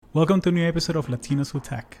Welcome to a new episode of Latinos Who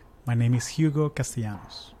Tech. My name is Hugo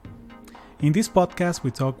Castellanos. In this podcast,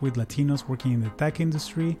 we talk with Latinos working in the tech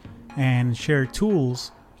industry and share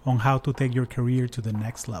tools on how to take your career to the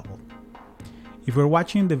next level. If you're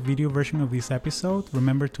watching the video version of this episode,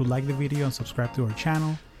 remember to like the video and subscribe to our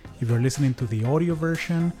channel. If you're listening to the audio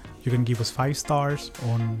version, you can give us 5 stars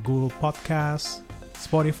on Google Podcasts,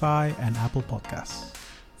 Spotify, and Apple Podcasts.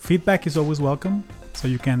 Feedback is always welcome, so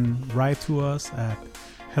you can write to us at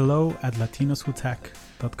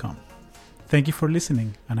hello@latinoswhotech.com. Thank you for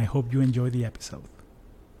listening, and I hope you enjoy the episode.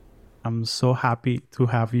 I'm so happy to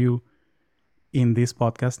have you in this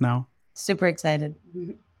podcast now. Super excited.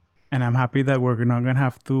 And I'm happy that we're not going to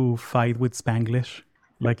have to fight with Spanglish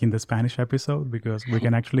like in the Spanish episode, because we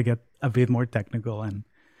can actually get a bit more technical and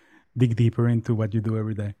dig deeper into what you do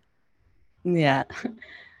every day. Yeah.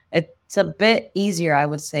 It's a bit easier, I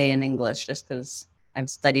would say, in English, just because I've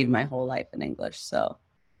studied my whole life in English. So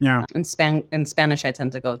yeah, in Spanish, I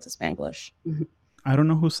tend to go to Spanglish. I don't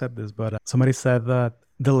know who said this, but somebody said that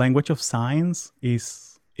the language of science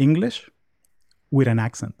is English with an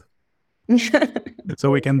accent. So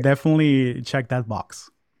we can definitely check that box.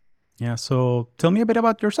 Yeah. So tell me a bit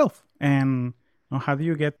about yourself and how do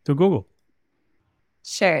you get to Google?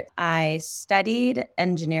 Sure. I studied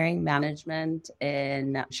engineering management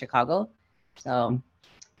in Chicago. So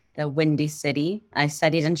the Windy City. I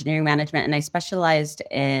studied engineering management and I specialized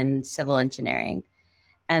in civil engineering.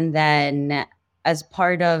 And then as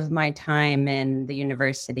part of my time in the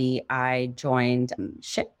university, I joined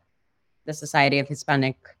SHIP, the Society of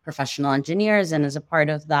Hispanic Professional Engineers. And as a part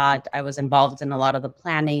of that, I was involved in a lot of the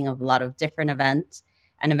planning of a lot of different events.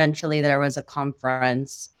 And eventually there was a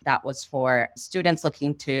conference that was for students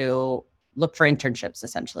looking to look for internships,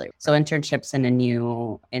 essentially. So internships in a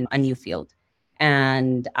new field.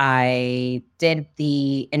 And I did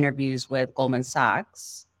the interviews with Goldman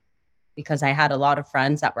Sachs because I had a lot of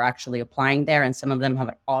friends that were actually applying there, and some of them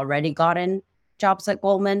have already gotten jobs at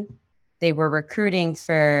Goldman. They were recruiting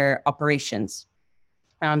for operations.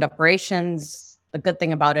 And operations, the good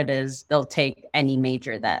thing about it is they'll take any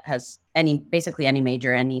major that has basically any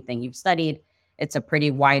major, anything you've studied. It's a pretty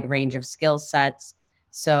wide range of skill sets.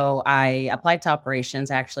 So I applied to operations.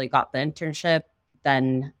 I actually got the internship.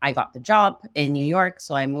 Then I got the job in New York.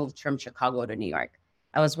 So I moved from Chicago to New York.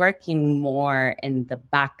 I was working more in the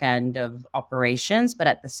back end of operations, but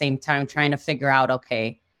at the same time trying to figure out,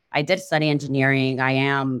 okay, I did study engineering. I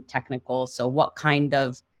am technical. So what kind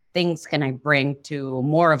of things can I bring to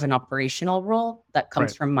more of an operational role that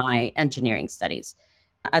comes from my engineering studies?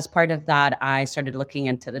 As part of that, I started looking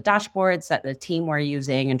into the dashboards that the team were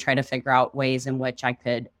using and try to figure out ways in which I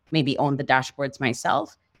could maybe own the dashboards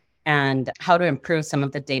myself and how to improve some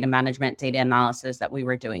of the data management, data analysis that we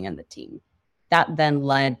were doing in the team. That then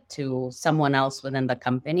led to someone else within the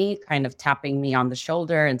company kind of tapping me on the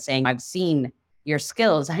shoulder and saying, I've seen your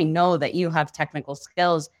skills. I know that you have technical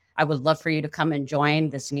skills. I would love for you to come and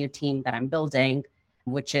join this new team that I'm building,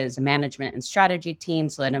 which is a management and strategy team.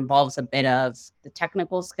 So it involves a bit of the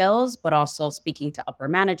technical skills, but also speaking to upper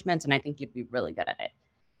management. And I think you'd be really good at it.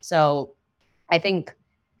 So I think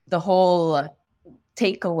the whole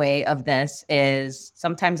takeaway of this is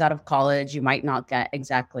sometimes out of college, you might not get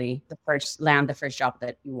exactly the first job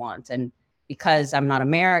that you want. And because I'm not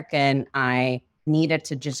American, I needed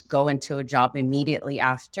to just go into a job immediately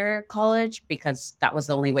after college because that was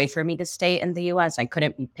the only way for me to stay in the US. I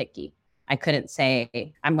couldn't be picky. I couldn't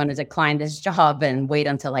say, I'm going to decline this job and wait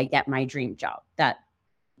until I get my dream job. That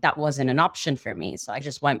wasn't an option for me. So I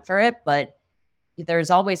just went for it. But there's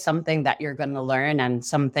always something that you're going to learn and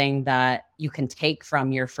something that you can take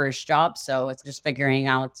from your first job. So it's just figuring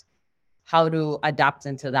out how to adapt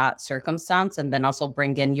into that circumstance and then also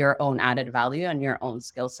bring in your own added value and your own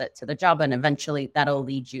skill set to the job. And eventually that'll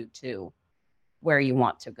lead you to where you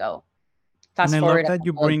want to go. And I love that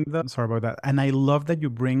you bring And I love that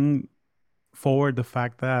you bring forward the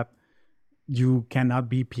fact that you cannot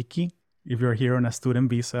be picky if you're here on a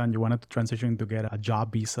student visa and you wanted to transition to get a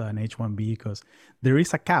job visa, an H-1B, because there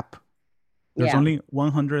is a cap. There's only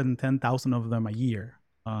 110,000 of them a year.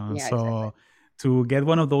 Exactly. To get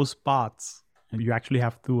one of those spots, you actually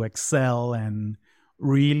have to excel and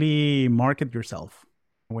really market yourself.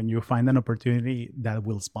 When you find an opportunity that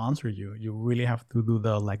will sponsor you, you really have to do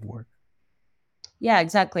the legwork. Yeah,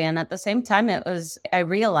 exactly. And at the same time, I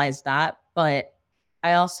realized that, but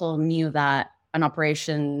I also knew that in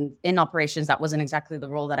operations, that wasn't exactly the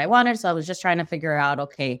role that I wanted. So I was just trying to figure out,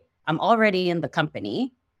 okay, I'm already in the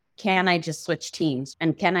company. Can I just switch teams?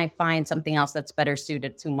 And can I find something else that's better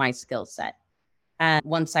suited to my skill set? And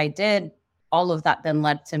once I did, all of that then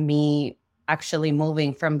led to me actually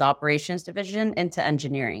moving from the operations division into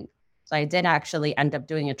engineering. So I did actually end up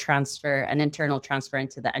doing an internal transfer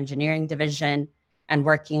into the engineering division and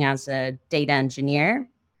working as a data engineer.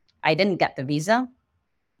 I didn't get the visa.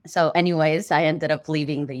 So anyways, I ended up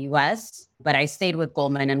leaving the US, but I stayed with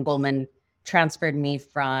Goldman, and Goldman transferred me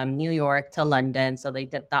from New York to London. So they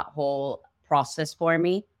did that whole process for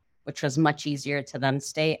me, which was much easier to then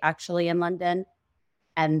stay actually in London.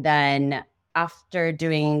 And then after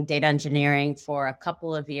doing data engineering for a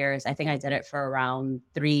couple of years, I think I did it for around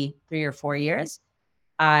three or 4 years,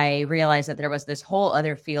 I realized that there was this whole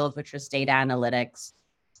other field, which was data analytics.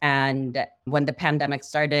 And when the pandemic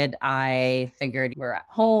started, I figured we're at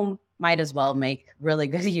home, might as well make really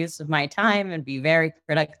good use of my time and be very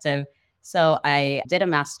productive. So I did a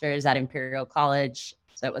master's at Imperial College.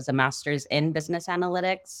 So it was a master's in business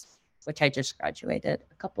analytics, which I just graduated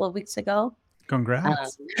a couple of weeks ago.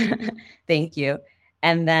 Congrats. Thank you.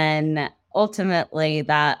 And then ultimately,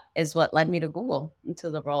 that is what led me to Google, into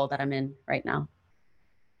the role that I'm in right now.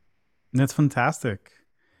 That's fantastic.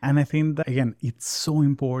 And I think that, again, it's so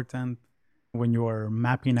important when you are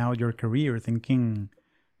mapping out your career,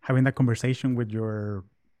 having that conversation with your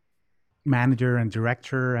manager and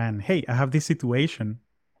director, and hey, I have this situation.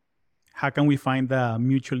 How can we find a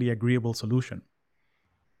mutually agreeable solution?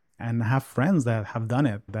 And I have friends that have done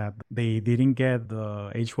it, that they didn't get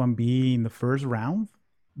the H-1B in the first round,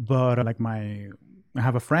 but I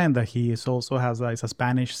have a friend that is a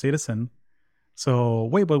Spanish citizen. So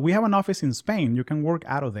wait, but we have an office in Spain. You can work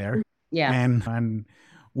out of there. Yeah. And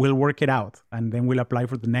we'll work it out. And then we'll apply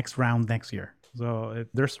for the next round next year. So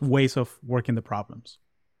there's ways of working the problems.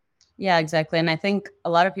 Yeah, exactly. And I think a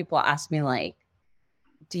lot of people ask me, like,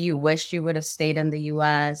 do you wish you would have stayed in the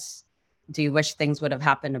US? Do you wish things would have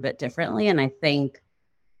happened a bit differently? And I think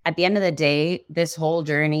at the end of the day, this whole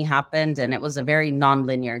journey happened, and it was a very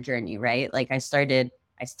nonlinear journey, right? Like I studied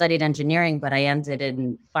engineering, but I ended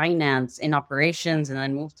in finance, in operations, and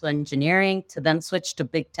then moved to engineering to then switch to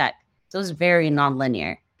big tech. So it was very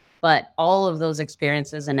nonlinear. But all of those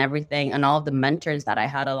experiences and everything, and all of the mentors that I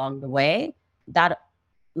had along the way, that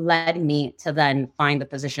led me to then find the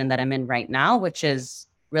position that I'm in right now, which is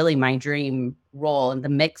really my dream role, and the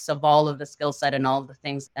mix of all of the skill set and all of the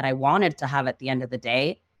things that I wanted to have at the end of the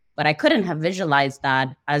day. But I couldn't have visualized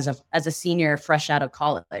that as a senior fresh out of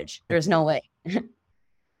college. There's no way.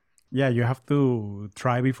 Yeah, you have to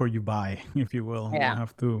try before you buy, if you will. Yeah. You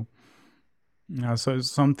have to. So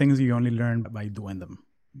some things you only learn by doing them.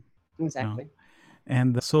 Exactly.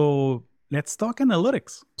 And so let's talk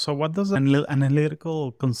analytics. So what does an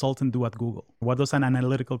analytical consultant do at Google? What does an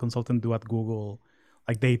analytical consultant do at Google,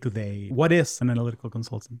 like day to day? What is an analytical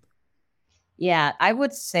consultant? Yeah, I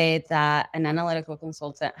would say that an analytical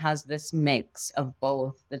consultant has this mix of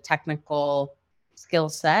both the technical skill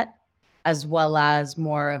set as well as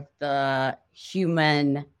more of the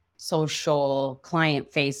human, social,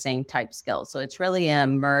 client-facing type skills. So it's really a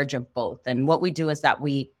merge of both. And what we do is that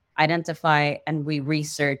we identify and we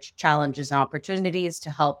research challenges and opportunities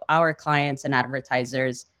to help our clients and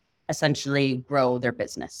advertisers essentially grow their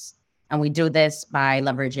business. And we do this by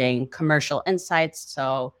leveraging commercial insights.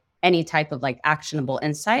 So any type of like actionable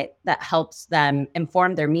insight that helps them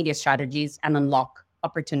inform their media strategies and unlock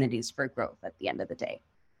opportunities for growth at the end of the day.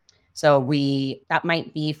 So that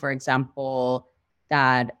might be, for example,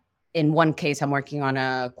 that in one case, I'm working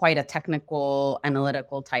on quite a technical,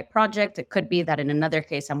 analytical type project. It could be that in another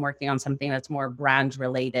case, I'm working on something that's more brand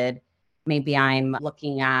related. Maybe I'm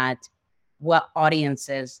looking at what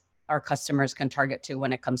audiences our customers can target to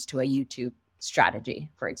when it comes to a YouTube strategy,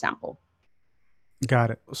 for example.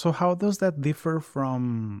 Got it. So how does that differ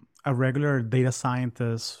from a regular data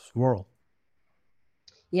scientist world?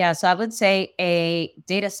 Yeah, so I would say a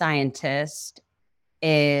data scientist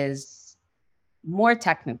is more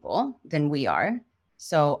technical than we are.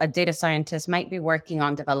 So a data scientist might be working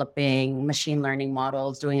on developing machine learning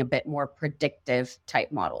models, doing a bit more predictive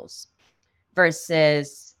type models,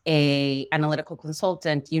 versus a analytical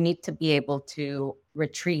consultant. You need to be able to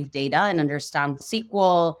retrieve data and understand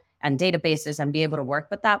SQL and databases and be able to work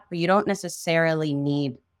with that, but you don't necessarily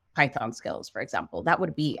need Python skills, for example. That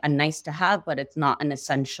would be a nice to have, but it's not an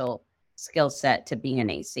essential skill set to being an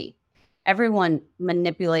AC. Everyone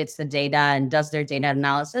manipulates the data and does their data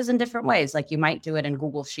analysis in different ways. Like you might do it in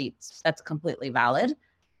Google Sheets. That's completely valid.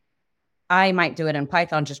 I might do it in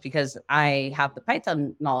Python just because I have the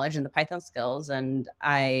Python knowledge and the Python skills, and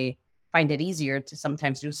I find it easier to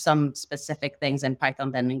sometimes do some specific things in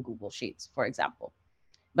Python than in Google Sheets, for example.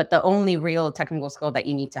 But the only real technical skill that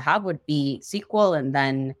you need to have would be SQL and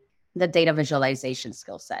then the data visualization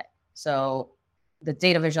skill set. So The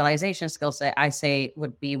data visualization skill set, I say,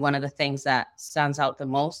 would be one of the things that stands out the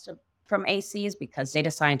most from ACs, because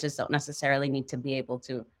data scientists don't necessarily need to be able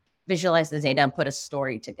to visualize the data and put a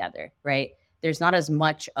story together, right? There's not as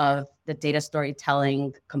much of the data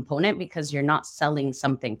storytelling component because you're not selling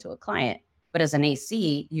something to a client. But as an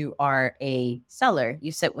AC, you are a seller.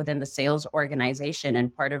 You sit within the sales organization,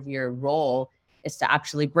 and part of your role is to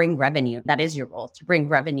actually bring revenue. That is your role, to bring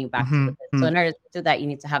revenue back to the business. So in order to do that, you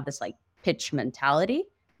need to have this like pitch mentality,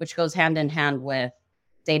 which goes hand in hand with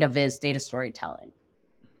data viz, data storytelling.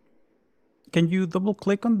 Can you double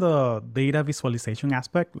click on the data visualization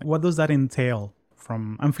aspect? What does that entail?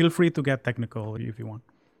 And feel free to get technical if you want.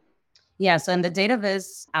 Yeah, so in the data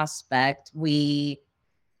viz aspect, we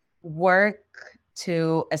work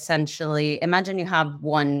to essentially imagine you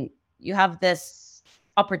have this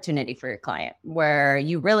opportunity for your client where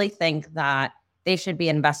you really think that they should be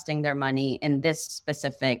investing their money in this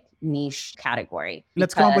specific niche category.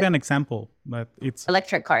 Let's come up with an example, but it's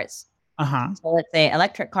electric cars. So let's say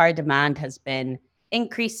electric car demand has been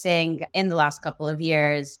increasing in the last couple of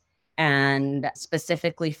years, and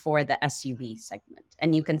specifically for the SUV segment.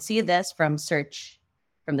 And you can see this from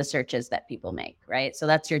the searches that people make, right? So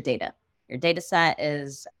that's your data. Your data set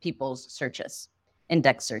is people's searches,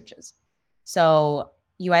 index searches. So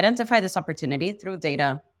you identify this opportunity through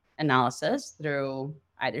data analysis, through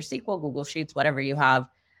either SQL, Google Sheets, whatever you have.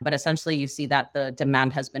 But essentially, you see that the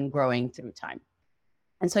demand has been growing through time.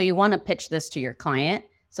 And so you want to pitch this to your client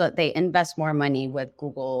so that they invest more money with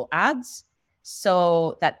Google Ads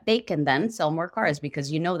so that they can then sell more cars,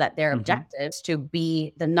 because you know that their objective is to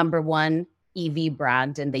be the number one EV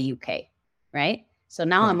brand in the UK, right? So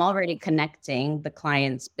now I'm already connecting the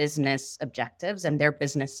client's business objectives and their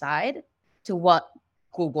business side to what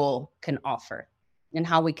Google can offer and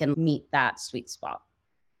how we can meet that sweet spot.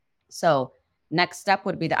 So next step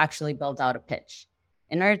would be to actually build out a pitch.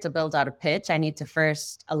 In order to build out a pitch, I need to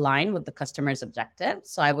first align with the customer's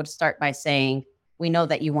objectives. So I would start by saying, we know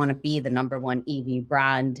that you want to be the number one EV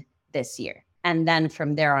brand this year. And then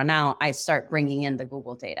from there on out, I start bringing in the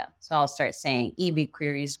Google data. So I'll start saying EV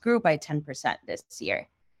queries grew by 10% this year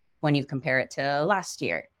when you compare it to last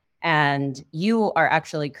year. And you are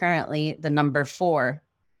actually currently the number 4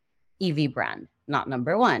 EV brand, not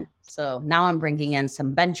number 1. So now I'm bringing in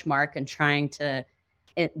some benchmark and trying to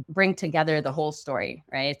bring together the whole story,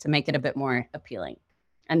 right? To make it a bit more appealing.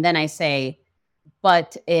 And then I say,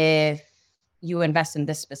 but if you invest in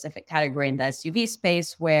this specific category in the SUV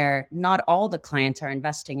space where not all the clients are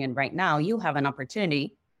investing in right now, you have an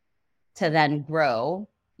opportunity to then grow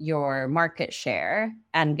your market share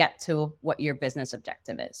and get to what your business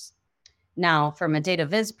objective is. Now, from a data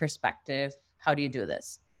viz perspective, how do you do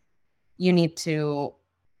this? You need to,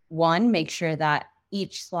 one, make sure that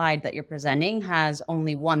each slide that you're presenting has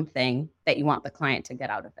only one thing that you want the client to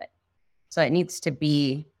get out of it. So it needs to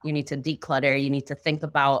be, you need to declutter, you need to think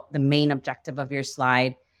about the main objective of your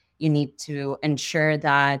slide. You need to ensure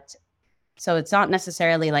that, so it's not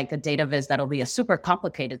necessarily like a data viz that'll be a super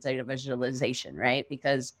complicated data visualization, right?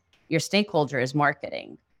 Because your stakeholder is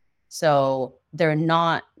marketing. So they're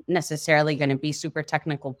not necessarily going to be super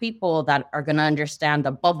technical people that are going to understand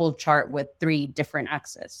a bubble chart with 3 different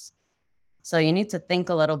axes. So you need to think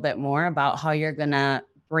a little bit more about how you're going to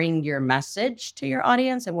bring your message to your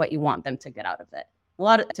audience and what you want them to get out of it.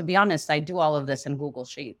 To be honest, I do all of this in Google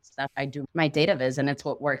Sheets. That I do my data viz, and it's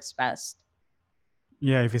what works best.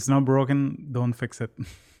 Yeah, if it's not broken, don't fix it.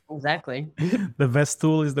 Exactly. The best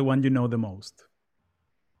tool is the one you know the most.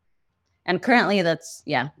 And currently that's,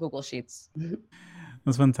 Google Sheets.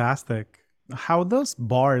 That's fantastic. How does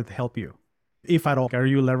Bard help you? If at all, are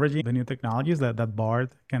you leveraging the new technologies that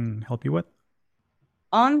Bard can help you with?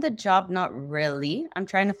 On the job, not really. I'm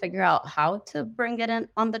trying to figure out how to bring it in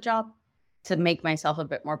on the job to make myself a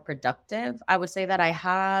bit more productive. I would say that I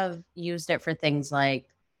have used it for things like,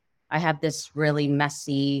 I have this really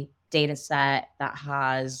messy data set that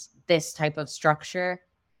has this type of structure.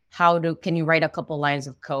 Can you write a couple lines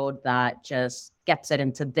of code that just gets it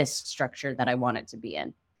into this structure that I want it to be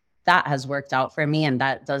in? That has worked out for me, and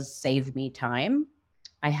that does save me time.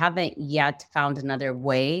 I haven't yet found another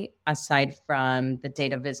way aside from the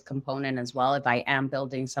data viz component as well. If I am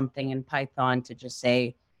building something in Python, to just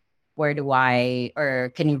say, can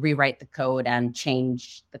you rewrite the code and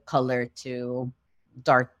change the color to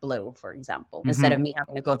dark blue, for example, instead of me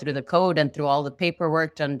having to go through the code and through all the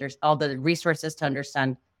paperwork all the resources to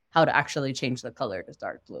understand how to actually change the color to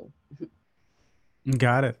dark blue.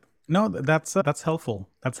 Got it. No, that's helpful.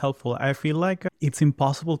 That's helpful. I feel like it's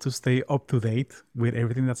impossible to stay up to date with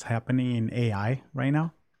everything that's happening in AI right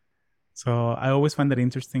now. So I always find it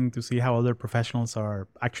interesting to see how other professionals are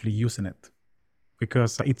actually using it.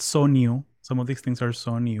 because it's so new. Some of these things are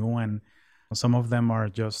so new, and some of them are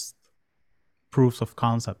just proofs of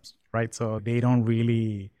concepts, right? So they don't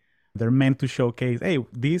really, they're meant to showcase, hey,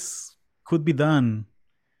 this could be done.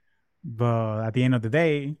 But at the end of the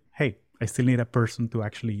day, hey, I still need a person to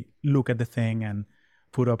actually look at the thing and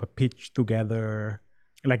put up a pitch together.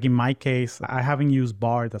 Like in my case, I haven't used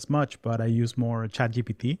Bard as much, but I use more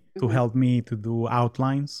ChatGPT to help me to do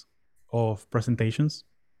outlines of presentations.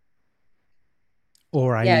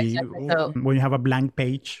 Or exactly. So, when you have a blank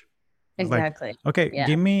page, it's exactly. like, okay,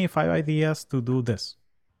 give me 5 ideas to do this.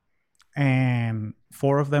 And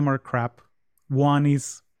 4 of them are crap. One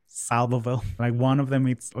is salvable. Like one of them,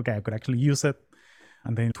 it's okay, I could actually use it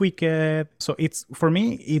and then tweak it. So it's, for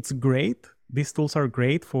me, it's great. These tools are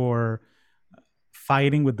great for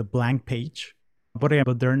fighting with the blank page, but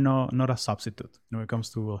they're not a substitute when it comes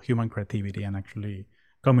to human creativity and actually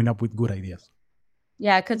coming up with good ideas.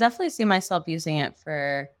 Yeah, I could definitely see myself using it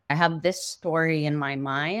for, I have this story in my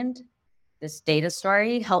mind, this data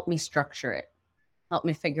story, help me structure it. Help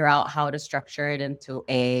me figure out how to structure it into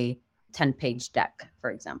a 10-page deck, for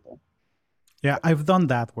example. Yeah, I've done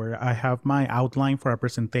that where I have my outline for a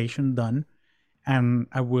presentation done and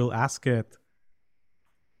I will ask it,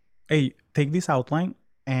 hey, take this outline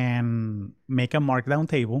and make a markdown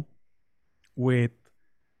table with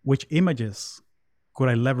which images could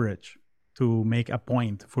I leverage to make a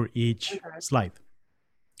point for each slide.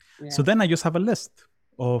 Yeah. So then I just have a list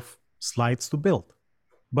of slides to build.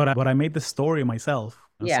 But I made the story myself.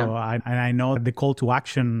 Yeah. So I know the call to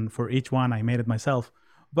action for each one, I made it myself.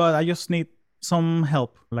 But I just need some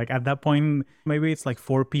help. Like at that point, maybe it's like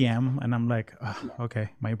 4 p.m. and I'm like,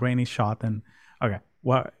 okay, my brain is shot. And okay,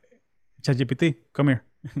 what? ChatGPT, come here.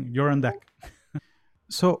 You're on deck.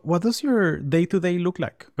 So what does your day-to-day look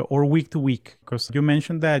like, or week-to-week? Because you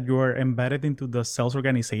mentioned that you are embedded into the sales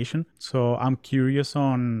organization. So I'm curious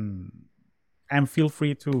on, and feel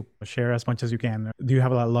free to share as much as you can. Do you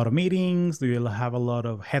have a lot of meetings? Do you have a lot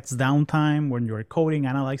of heads down time when you're coding,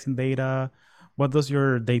 analyzing data? What does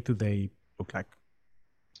your day-to-day look like?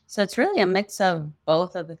 So it's really a mix of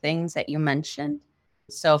both of the things that you mentioned.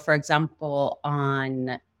 So for example,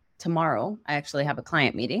 on tomorrow, I actually have a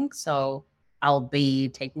client meeting. So I'll be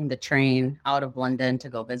taking the train out of London to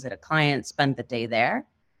go visit a client, spend the day there.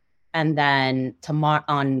 And then tomorrow,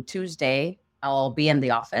 on Tuesday, I'll be in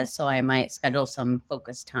the office. So I might schedule some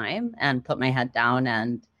focused time and put my head down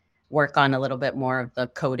and work on a little bit more of the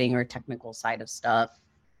coding or technical side of stuff.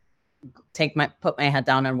 Put my head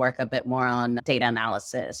down and work a bit more on data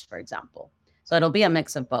analysis, for example. So it'll be a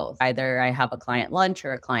mix of both. Either I have a client lunch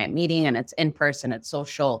or a client meeting and it's in person, it's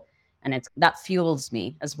social, and that fuels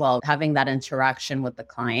me as well. Having that interaction with the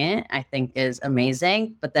client, I think, is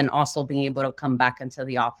amazing. But then also being able to come back into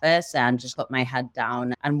the office and just put my head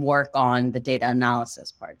down and work on the data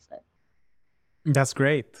analysis part of it. That's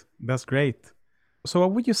great. That's great. So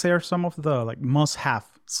what would you say are some of the must-have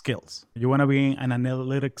skills? You want to be an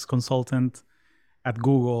analytics consultant at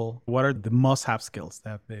Google. What are the must-have skills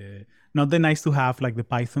not the nice to have like the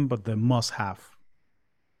Python, but the must-have?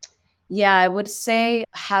 Yeah, I would say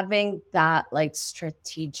having that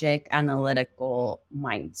strategic analytical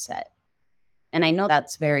mindset. And I know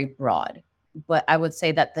that's very broad, but I would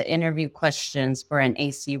say that the interview questions for an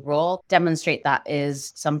AC role demonstrate that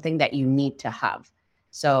is something that you need to have.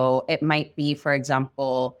 So it might be, for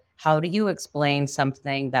example, how do you explain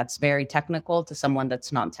something that's very technical to someone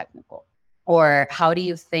that's non-technical? Or how do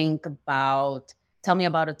you think about, tell me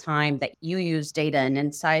about a time that you use data and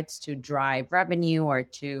insights to drive revenue or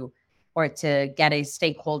to get a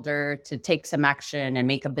stakeholder to take some action and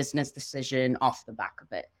make a business decision off the back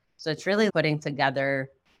of it. So it's really putting together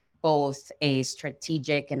both a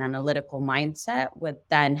strategic and analytical mindset with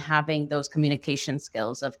then having those communication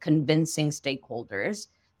skills of convincing stakeholders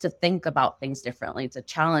to think about things differently, to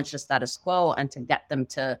challenge the status quo and to get them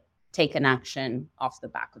to take an action off the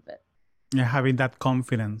back of it. Yeah, having that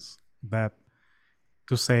confidence that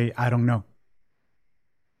to say, I don't know.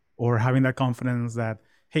 Or having that confidence that,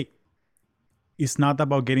 hey, it's not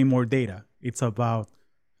about getting more data. It's about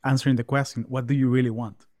answering the question, what do you really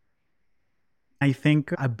want? I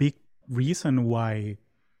think a big reason why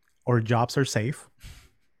our jobs are safe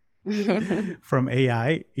from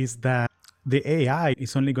AI is that the AI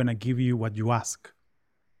is only going to give you what you ask.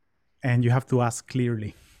 And you have to ask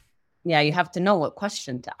clearly. Yeah, you have to know what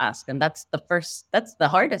question to ask. And that's the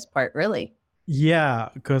hardest part, really. Yeah,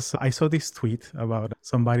 because I saw this tweet about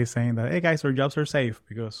somebody saying that, hey guys, our jobs are safe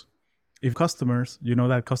because if customers,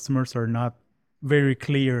 that customers are not very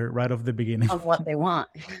clear right off the beginning of what they want.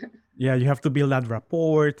 Yeah, you have to build that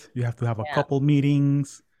rapport. You have to have a couple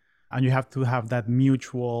meetings, and you have to have that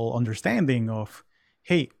mutual understanding of,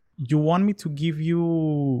 hey, you want me to give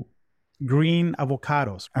you green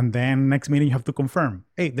avocados, and then next meeting you have to confirm,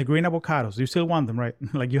 hey, the green avocados, you still want them, right?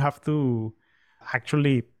 Like you have to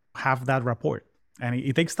actually have that rapport, and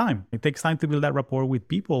it takes time. It takes time to build that rapport with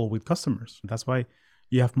people, with customers. That's why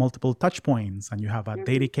you have multiple touch points, and you have a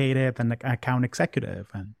dedicated and account executive,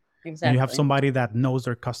 and you have somebody that knows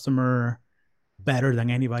their customer better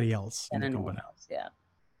than anybody else in the company. Yeah.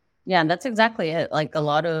 Yeah, and that's exactly it. Like a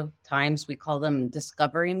lot of times we call them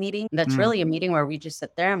discovery meeting. That's really a meeting where we just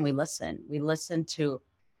sit there and we listen. We listen to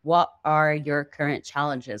what are your current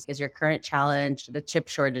challenges? Is your current challenge the chip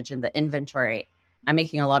shortage and the inventory? I'm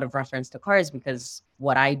making a lot of reference to cars because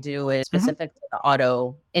what I do is specific to the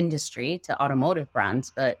auto industry, to automotive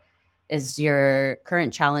brands. But is your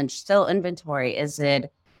current challenge still inventory? Is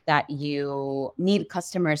it that you need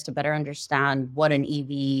customers to better understand what an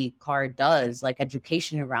EV car does, like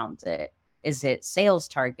education around it? Is it sales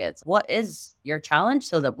targets? What is your challenge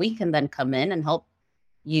so that we can then come in and help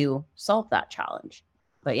you solve that challenge?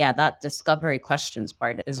 But yeah, that discovery questions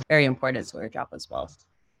part is very important to our job as well.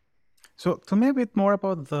 So tell me a bit more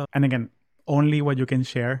about and again, only what you can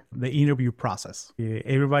share, the interview process.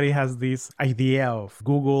 Everybody has this idea of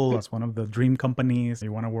Google as one of the dream companies.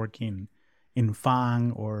 You want to work in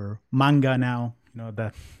FANG or manga now,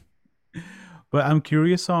 that. But I'm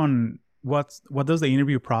curious on what does the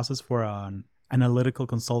interview process for an analytical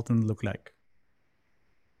consultant look like?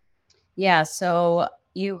 Yeah, so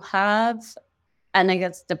you have, and I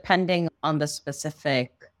guess depending on the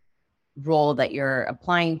specific role that you're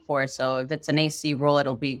applying for. So if it's an AC role,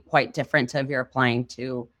 it'll be quite different to if you're applying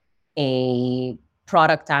to a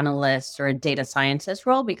product analyst or a data scientist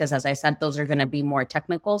role, because as I said, those are going to be more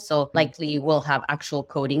technical. So likely you will have actual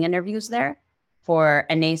coding interviews there. For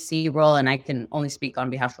an AC role, and I can only speak on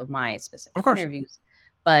behalf of my specific interviews,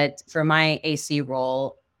 but for my AC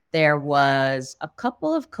role, there was a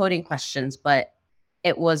couple of coding questions, but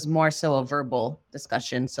it was more so a verbal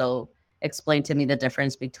discussion. So explain to me the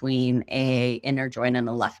difference between a inner join and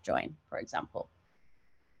a left join, for example.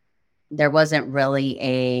 There wasn't really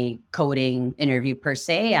a coding interview per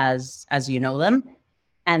se as you know them.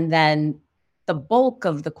 And then the bulk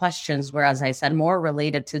of the questions were, as I said, more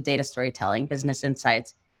related to data storytelling, business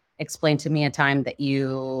insights. Explain to me a time that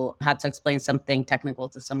you had to explain something technical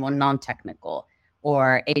to someone non-technical,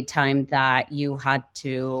 or a time that you had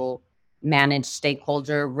to manage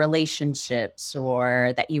stakeholder relationships,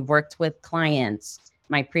 or that you worked with clients.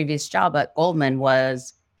 My previous job at Goldman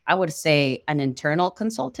was, I would say, an internal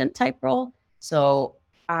consultant type role. So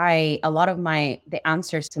a lot of the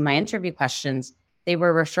answers to my interview questions, they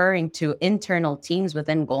were referring to internal teams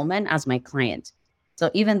within Goldman as my client.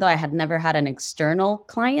 So even though I had never had an external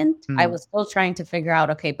client, I was still trying to figure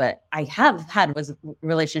out, okay, but I have had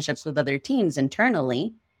relationships with other teams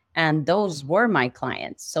internally, and those were my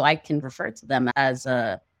clients. So I can refer to them as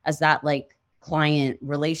that like client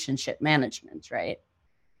relationship management, right?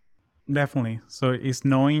 Definitely. So it's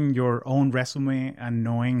knowing your own resume and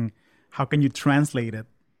knowing how can you translate it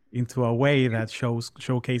into a way that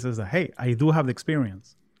showcases that, hey, I do have the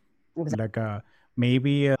experience. Exactly. Like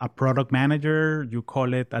maybe a product manager, you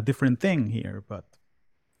call it a different thing here, but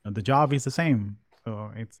the job is the same.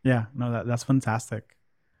 So that's fantastic.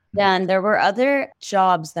 Yeah, and there were other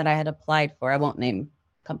jobs that I had applied for. I won't name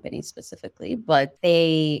companies specifically, but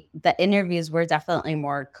the interviews were definitely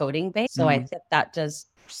more coding based. So I think that does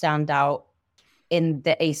stand out in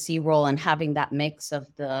the AC role, and having that mix of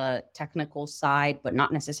the technical side, but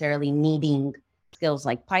not necessarily needing skills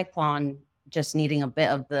like Python, just needing a bit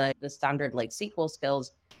of the standard like SQL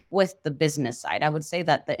skills with the business side. I would say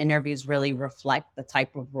that the interviews really reflect the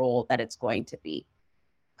type of role that it's going to be.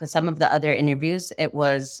 Because some of the other interviews, it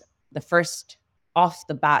was the first off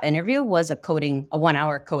the bat interview was a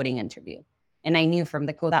 1-hour coding interview. And I knew from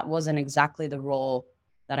the code that wasn't exactly the role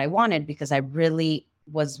that I wanted, because I really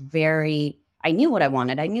was I knew what I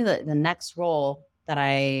wanted. I knew that the next role that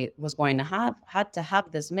I was going to have had to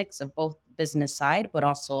have this mix of both business side, but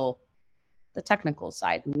also the technical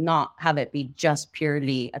side, not have it be just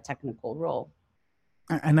purely a technical role.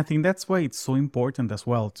 And I think that's why it's so important as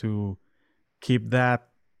well to keep that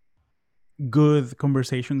good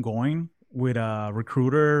conversation going with a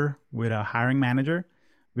recruiter, with a hiring manager,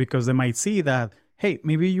 because they might see that, hey,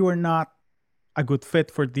 maybe you are not a good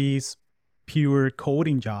fit for this pure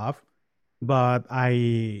coding job, but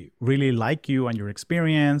I really like you and your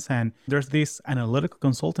experience. And there's this analytical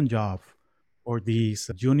consultant job or this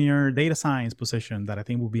junior data science position that I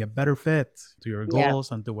think will be a better fit to your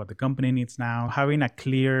goals and to what the company needs now. Having a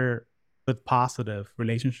clear but positive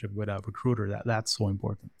relationship with a recruiter, that's so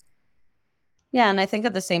important. Yeah, and I think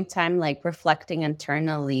at the same time, like reflecting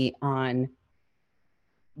internally on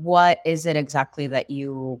what is it exactly that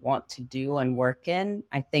you want to do and work in?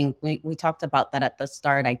 I think we talked about that at the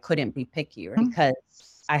start. I couldn't be picky because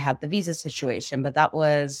I had the visa situation, but that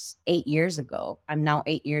was 8 years ago. I'm now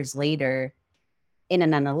 8 years later in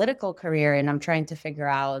an analytical career, and I'm trying to figure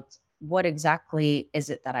out what exactly is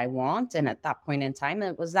it that I want. And at that point in time,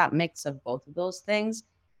 it was that mix of both of those things.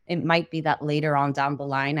 It might be that later on down the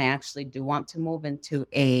line, I actually do want to move into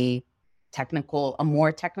a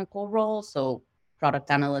more technical role. So product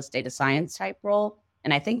analyst, data science type role.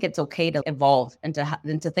 And I think it's okay to evolve and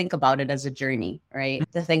to think about it as a journey, right?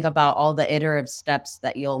 To think about all the iterative steps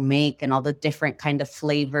that you'll make and all the different kind of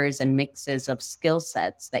flavors and mixes of skill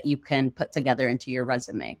sets that you can put together into your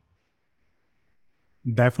resume.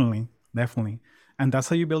 Definitely, definitely. And that's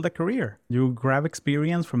how you build a career. You grab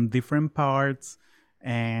experience from different parts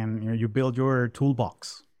and you build your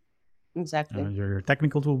toolbox. Exactly. Your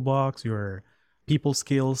technical toolbox, your people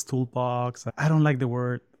skills toolbox. I don't like the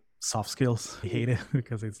word soft skills. I hate it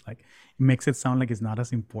because it's like, it makes it sound like it's not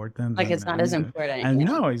as important. Like it's not as important. And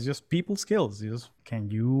no, it's just people skills. Can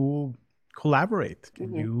you collaborate?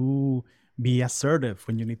 Can you be assertive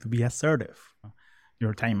when you need to be assertive?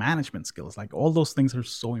 Your time management skills, like all those things are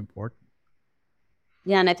so important.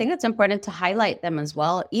 Yeah, and I think it's important to highlight them as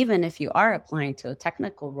well, even if you are applying to a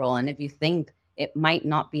technical role. And if you think it might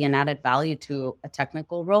not be an added value to a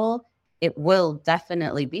technical role, it will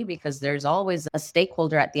definitely be, because there's always a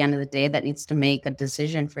stakeholder at the end of the day that needs to make a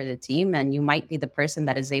decision for the team. And you might be the person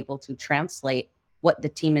that is able to translate what the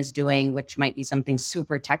team is doing, which might be something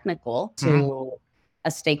super technical, to a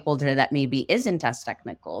stakeholder that maybe isn't as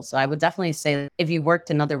technical. So I would definitely say if you worked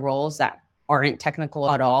in other roles that aren't technical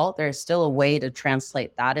at all, there's still a way to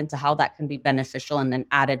translate that into how that can be beneficial and an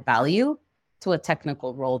added value to a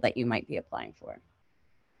technical role that you might be applying for.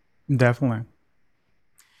 Definitely.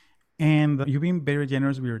 And you've been very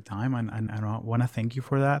generous with your time, and I want to thank you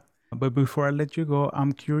for that. But before I let you go,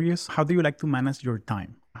 I'm curious, how do you like to manage your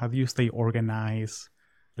time? How do you stay organized?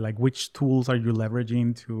 Like, which tools are you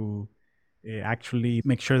leveraging to actually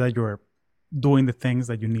make sure that you're doing the things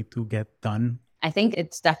that you need to get done? I think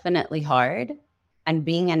it's definitely hard. And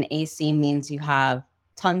being an AC means you have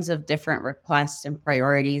tons of different requests and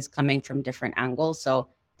priorities coming from different angles. So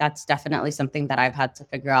that's definitely something that I've had to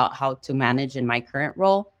figure out how to manage in my current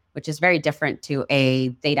role, which is very different to a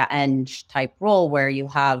data eng type role where you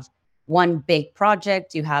have one big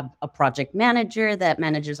project, you have a project manager that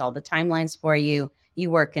manages all the timelines for you. You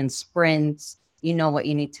work in sprints, you know what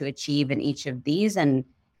you need to achieve in each of these. And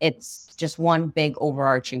it's just one big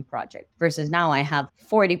overarching project versus now I have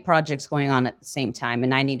 40 projects going on at the same time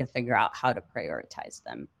and I need to figure out how to prioritize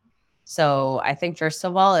them. So I think first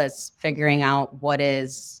of all, it's figuring out what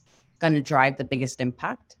is going to drive the biggest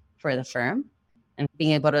impact for the firm and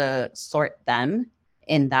being able to sort them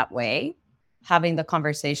in that way. Having the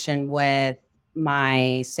conversation with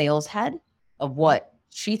my sales head of what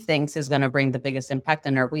she thinks is going to bring the biggest impact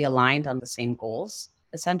and are we aligned on the same goals,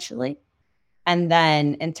 essentially. And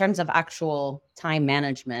then in terms of actual time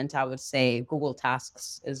management, I would say Google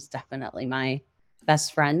Tasks is definitely my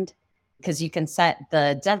best friend because you can set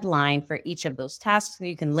the deadline for each of those tasks.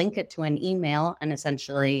 You can link it to an email and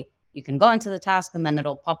essentially you can go into the task and then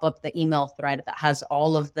it'll pop up the email thread that has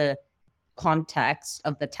all of the context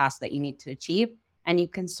of the task that you need to achieve. And you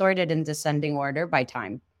can sort it in descending order by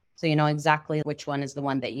time. So you know exactly which one is the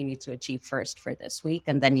one that you need to achieve first for this week.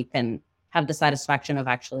 And then you can have the satisfaction of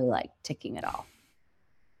actually like ticking it off,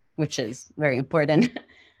 which is very important.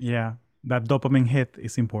 Yeah, that dopamine hit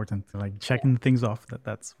is important. Like checking things off,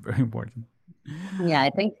 that's very important. Yeah,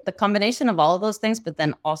 I think the combination of all of those things, but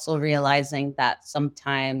then also realizing that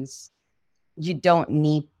sometimes things don't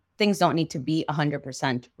need to be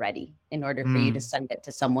 100% ready in order for you to send it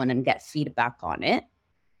to someone and get feedback on it.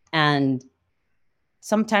 And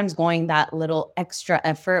sometimes going that little extra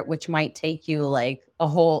effort, which might take you like a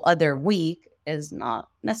whole other week, is not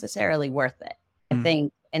necessarily worth it. I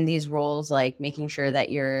think in these roles, like making sure that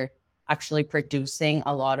you're actually producing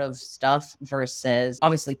a lot of stuff versus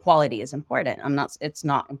obviously quality is important. It's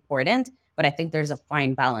not important, but I think there's a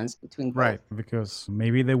fine balance between both. Right, because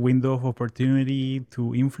maybe the window of opportunity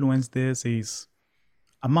to influence this is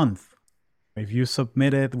a month. If you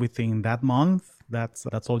submit it within that month, that's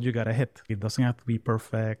all you gotta hit. It doesn't have to be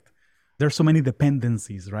perfect. There's so many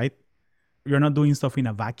dependencies, right? You're not doing stuff in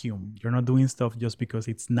a vacuum. You're not doing stuff just because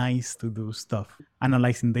it's nice to do stuff.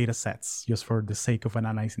 Analyzing data sets just for the sake of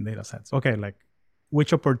analyzing data sets. Okay, like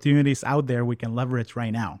which opportunities out there we can leverage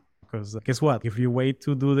right now? Because guess what? If you wait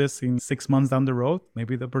to do this in 6 months down the road,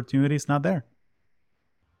 maybe the opportunity is not there.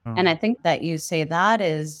 And I think that you say that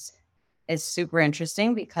is super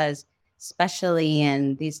interesting because especially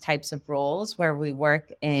in these types of roles where we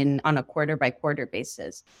work on a quarter by quarter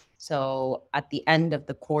basis. So at the end of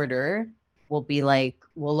the quarter, we'll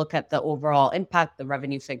look at the overall impact, the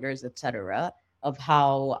revenue figures, et cetera, of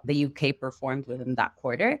how the UK performed within that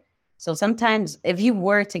quarter. So sometimes if you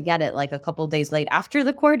were to get it like a couple of days late after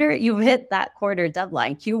the quarter, you've hit that quarter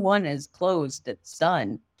deadline. Q1 is closed, it's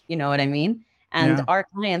done. You know what I mean? And our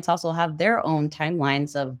clients also have their own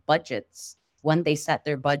timelines of budgets, when they set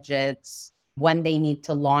their budgets, when they need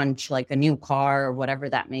to launch like a new car or whatever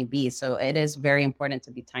that may be. So it is very important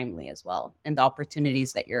to be timely as well in the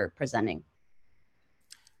opportunities that you're presenting.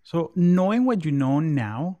 So knowing what you know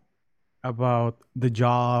now about the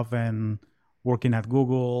job and working at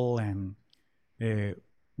Google and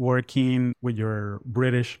working with your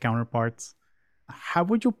British counterparts, how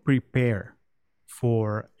would you prepare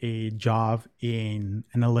for a job in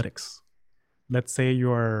analytics? Let's say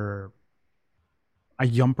you're a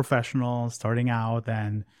young professional starting out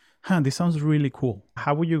and this sounds really cool.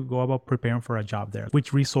 How would you go about preparing for a job there?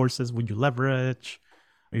 Which resources would you leverage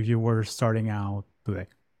if you were starting out today?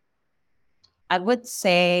 I would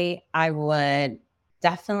say I would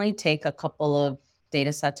definitely take a couple of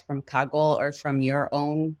data sets from Kaggle or from your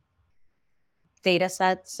own data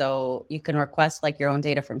sets. So you can request like your own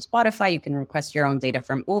data from Spotify, you can request your own data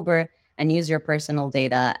from Uber and use your personal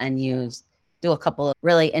data and do a couple of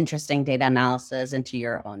really interesting data analysis into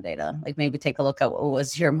your own data. Like maybe take a look at what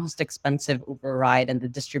was your most expensive Uber ride and the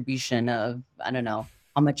distribution of, I don't know,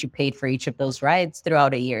 how much you paid for each of those rides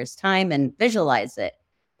throughout a year's time and visualize it.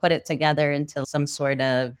 Put it together into some sort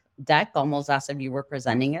of deck, almost as if you were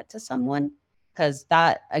presenting it to someone. Because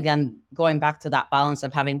that, again, going back to that balance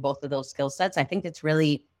of having both of those skill sets, I think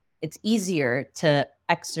it's easier to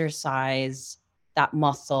exercise that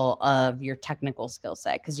muscle of your technical skill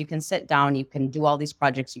set. Because you can sit down, you can do all these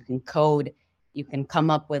projects, you can code, you can come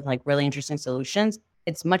up with like really interesting solutions.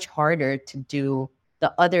 It's much harder to do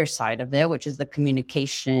the other side of it, which is the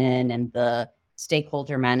communication and the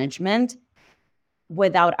stakeholder management,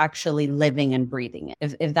 without actually living and breathing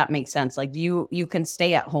it, if that makes sense. Like you can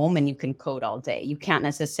stay at home and you can code all day. You can't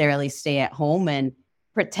necessarily stay at home and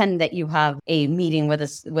pretend that you have a meeting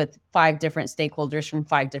with 5 different stakeholders from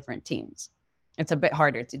 5 different teams. It's a bit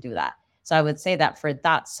harder to do that. So I would say that for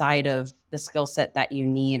that side of the skill set that you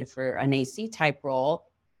need for an AC type role,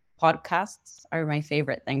 podcasts are my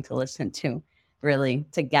favorite thing to listen to, really,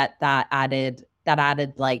 to get that added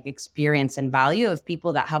like experience and value of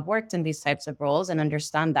people that have worked in these types of roles and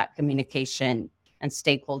understand that communication and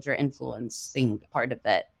stakeholder influencing part of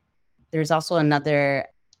it. There's also another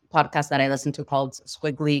podcast that I listen to called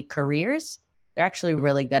Squiggly Careers. They're actually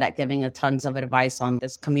really good at giving a tons of advice on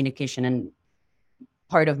this communication and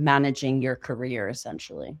part of managing your career,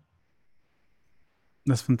 essentially.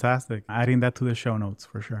 That's fantastic. Adding that to the show notes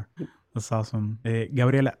for sure. That's awesome.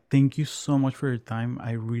 Gabriela, thank you so much for your time.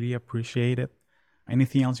 I really appreciate it.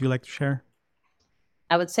 Anything else you'd like to share?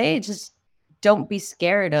 I would say just don't be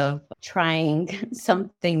scared of trying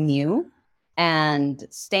something new and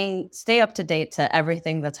stay up to date to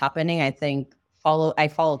everything that's happening. I think I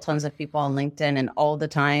follow tons of people on LinkedIn, and all the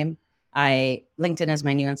time LinkedIn is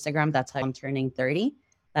my new Instagram. That's how I'm turning 30.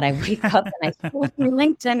 That I wake up and I scroll through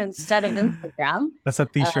LinkedIn instead of Instagram. That's a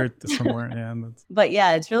t-shirt somewhere. Yeah. But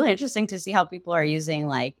yeah, it's really interesting to see how people are using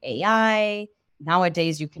like AI.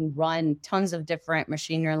 Nowadays, you can run tons of different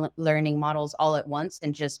machine learning models all at once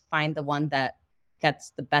and just find the one that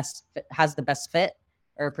has the best fit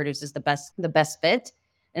or produces the best fit,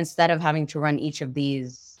 instead of having to run each of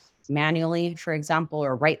these manually, for example,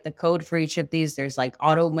 or write the code for each of these. There's like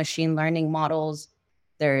auto machine learning models.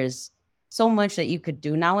 There's so much that you could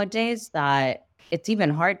do nowadays that it's even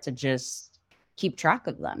hard to just keep track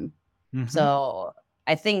of them. Mm-hmm. So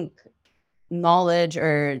I think knowledge,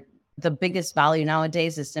 or the biggest value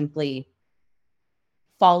nowadays, is simply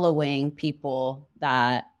following people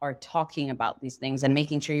that are talking about these things and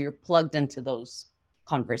making sure you're plugged into those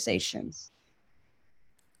conversations.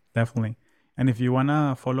 Definitely. And if you want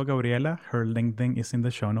to follow Gabriela, her LinkedIn is in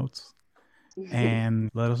the show notes. And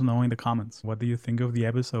let us know in the comments, what do you think of the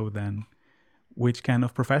episode and which kind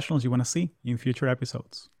of professionals you want to see in future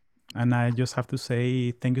episodes. And I just have to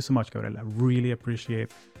say thank you so much, Gabriela. Really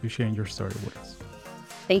appreciate you sharing your story with us.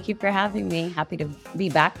 Thank you for having me. Happy to be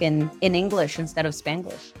back in English instead of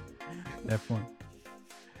Spanglish. Definitely.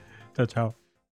 Ciao, ciao.